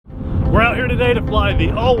We're out here today to fly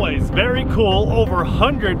the always very cool over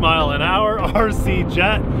 100-mile-an-hour RC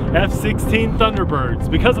jet F16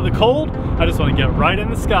 Thunderbirds. Because of the cold, I just want to get right in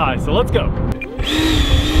the sky, so let's go.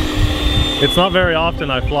 It's not very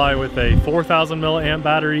often I fly with a 4,000 milliamp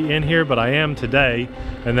battery in here, but I am today.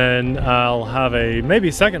 And then I'll have a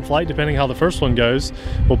maybe second flight, depending how the first one goes.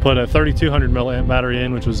 We'll put a 3,200 milliamp battery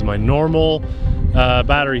in, which was my normal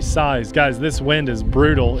battery size. Guys, this wind is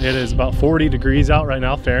brutal. It is about 40 degrees out right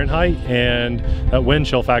now, Fahrenheit, and that wind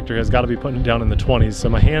chill factor has got to be putting it down in the 20s, so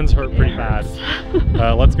my hands hurt pretty bad.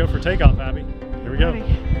 Let's go for takeoff, Abby. Here we go.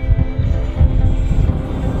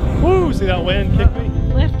 Woo, see that wind kick me?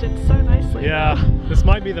 Lifted so nicely. Yeah, this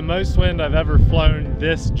might be the most wind I've ever flown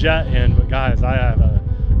this jet in, but guys, I have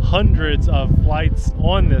hundreds of flights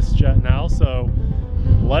on this jet now, so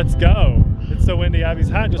let's go. It's so windy, Abby's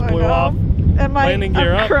hat just blew off. Landing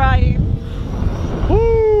gear up. Crying.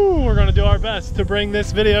 Woo! We're gonna do our best to bring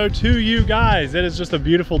this video to you guys. It is just a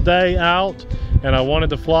beautiful day out, and I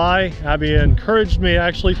wanted to fly. Abby encouraged me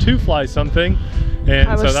actually to fly something, and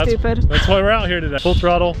I was stupid. That's why we're out here today. Full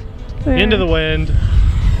throttle, into the wind.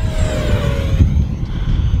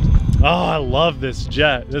 Oh, I love this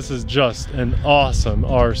jet. This is just an awesome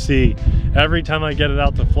RC. Every time I get it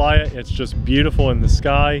out to fly it, it's just beautiful in the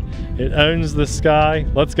sky. It owns the sky.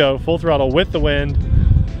 Let's go, full throttle with the wind.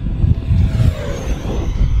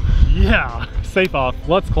 Yeah, safe off,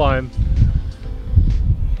 let's climb.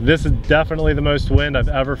 This is definitely the most wind I've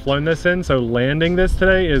ever flown this in, so landing this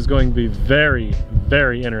today is going to be very,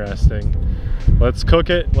 very interesting. Let's cook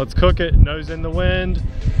it, nose in the wind.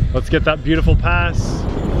 Let's get that beautiful pass.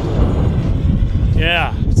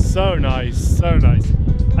 Yeah, so nice, so nice.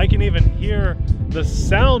 I can even hear the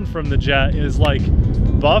sound from the jet is like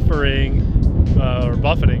buffering, or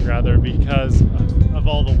buffeting rather, because of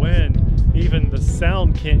all the wind. Even the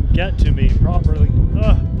sound can't get to me properly.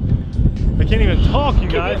 I can't even talk, you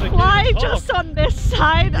guys. Can you fly just on this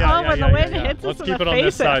side? When the wind hits us in the face, let's keep it on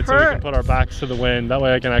this side so we can put our backs to the wind. That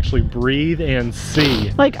way I can actually breathe and see.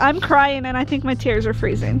 Like, I'm crying and I think my tears are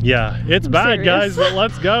freezing. Yeah, it's bad, guys, but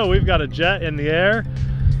let's go. We've got a jet in the air.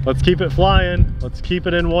 Let's keep it flying. Let's keep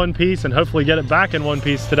it in one piece and hopefully get it back in one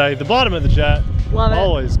piece today. The bottom of the jet, love it.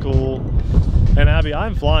 Always cool. And Abby,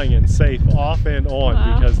 I'm flying in safe off and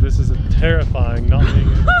on because this is terrifying not being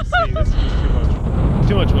able to see. This is just too much.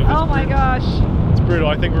 Too much wind. Oh my gosh. It's brutal.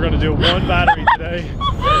 I think we're going to do one battery today.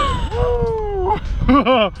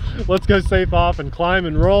 Let's go safe off and climb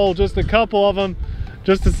and roll just a couple of them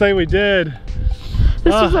just to say we did.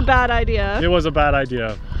 This was a bad idea. It was a bad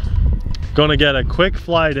idea. Gonna get a quick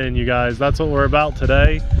flight in, you guys. That's what we're about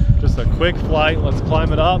today. Just a quick flight. Let's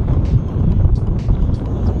climb it up.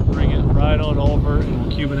 Let's bring it right on over and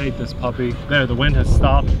we'll cubinate this puppy. There, the wind has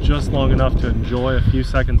stopped just long enough to enjoy a few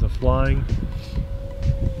seconds of flying.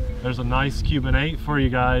 There's a nice cubinate for you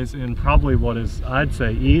guys in probably what is, I'd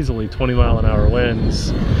say, easily 20-mile-an-hour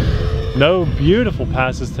winds. No beautiful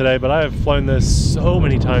passes today, but I have flown this so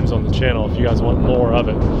many times on the channel. If you guys want more of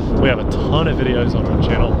it, we have a ton of videos on our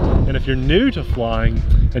channel. And if you're new to flying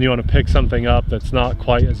and you want to pick something up that's not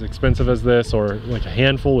quite as expensive as this, or like a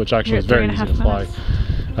handful, which actually is very easy to fly,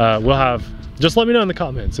 we'll have, just let me know in the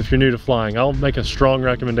comments if you're new to flying. I'll make a strong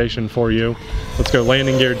recommendation for you. Let's go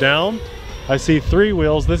landing gear down. I see 3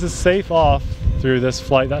 wheels. This is safe off through this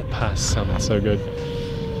flight. That pass sounded so good.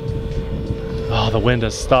 Oh, the wind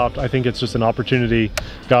has stopped. I think it's just an opportunity.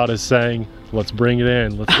 God is saying, let's bring it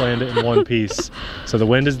in. Let's land it in one piece. So the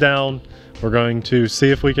wind is down. We're going to see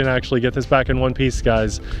if we can actually get this back in one piece,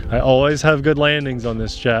 guys. I always have good landings on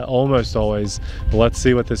this jet, almost always. But let's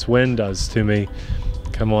see what this wind does to me.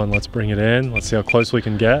 Come on, let's bring it in. Let's see how close we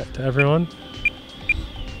can get to everyone.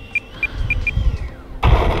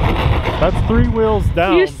 That's 3 wheels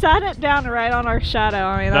down. You sat it down right on our shadow.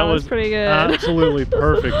 I mean, that was pretty good. Absolutely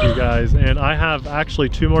perfect, you guys. And I have actually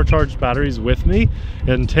 2 more charged batteries with me,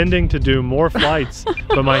 intending to do more flights,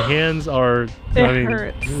 but my hands are... It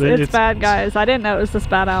hurts. It's bad, guys. I didn't know it was this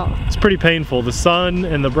bad out. It's pretty painful. The sun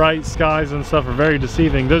and the bright skies and stuff are very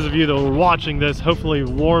deceiving. Those of you that were watching this, hopefully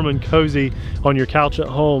warm and cozy on your couch at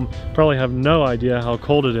home, probably have no idea how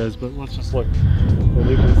cold it is, but let's just look. And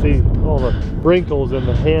you can see all the wrinkles in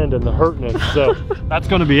the hand and the hurtness. So that's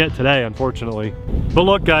going to be it today, unfortunately. But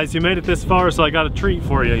look, guys, you made it this far, so I got a treat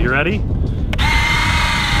for you. You ready? One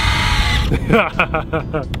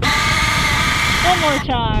more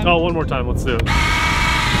time. Oh, one more time. Let's do it.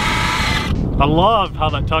 I love how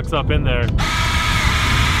that tucks up in there.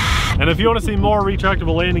 And if you want to see more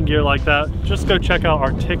retractable landing gear like that, just go check out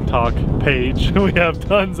our TikTok page. We have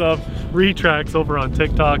tons of retracts over on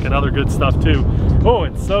TikTok and other good stuff too. Oh,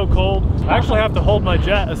 it's so cold. I actually have to hold my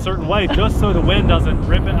jet a certain way just so the wind doesn't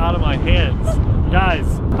rip it out of my hands. Guys,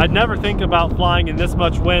 I'd never think about flying in this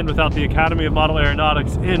much wind without the Academy of Model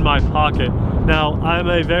Aeronautics in my pocket. Now, I'm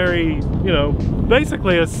a very, you know,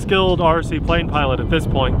 basically a skilled RC plane pilot at this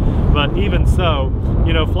point, but even so,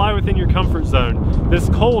 you know, fly within your comfort zone. This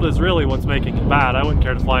cold is really what's making it bad. I wouldn't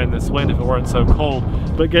care to fly in this wind if it weren't so cold,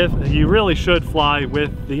 but you really should fly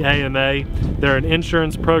with the AMA. They're an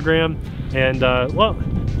insurance program, and well,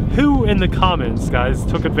 who in the comments, guys,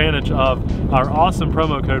 took advantage of our awesome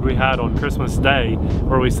promo code we had on Christmas Day,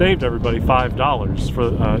 where we saved everybody $5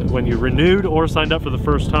 for when you renewed or signed up for the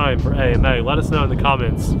first time for AMA? Let us know in the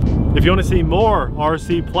comments. If you want to see more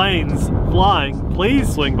RC planes flying,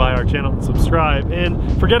 please swing by our channel and subscribe.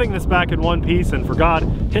 And for getting this back in one piece, and for God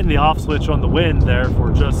hitting the off switch on the wind there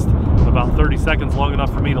for just about 30 seconds, long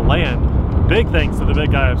enough for me to land. Big thanks to the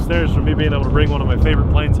big guy upstairs for me being able to bring one of my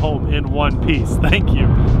favorite planes home in one piece. Thank you.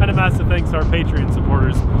 And a massive thanks to our Patreon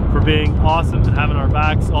supporters for being awesome and having our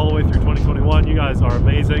backs all the way through 2021. You guys are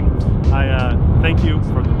amazing. I thank you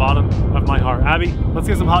from the bottom of my heart. Abby, let's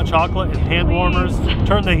get some hot chocolate and hand warmers.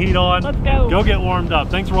 Turn the heat on. Let's go. Go get warmed up.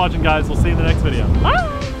 Thanks for watching, guys. We'll see you in the next video.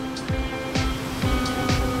 Bye.